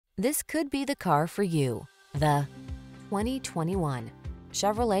This could be the car for you. The 2021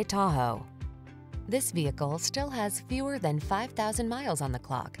 Chevrolet Tahoe. This vehicle still has fewer than 5,000 miles on the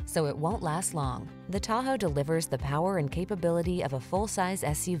clock, so it won't last long. The Tahoe delivers the power and capability of a full-size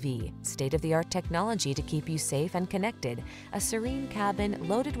SUV, state-of-the-art technology to keep you safe and connected, a serene cabin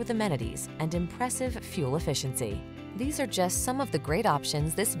loaded with amenities, and impressive fuel efficiency. These are just some of the great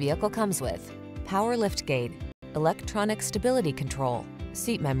options this vehicle comes with: power liftgate, electronic stability control,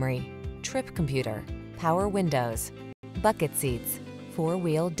 seat memory, trip computer, power windows, bucket seats,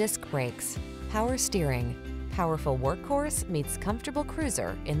 four-wheel disc brakes, power steering. Powerful workhorse meets comfortable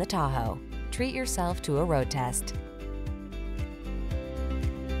cruiser in the Tahoe. Treat yourself to a road test.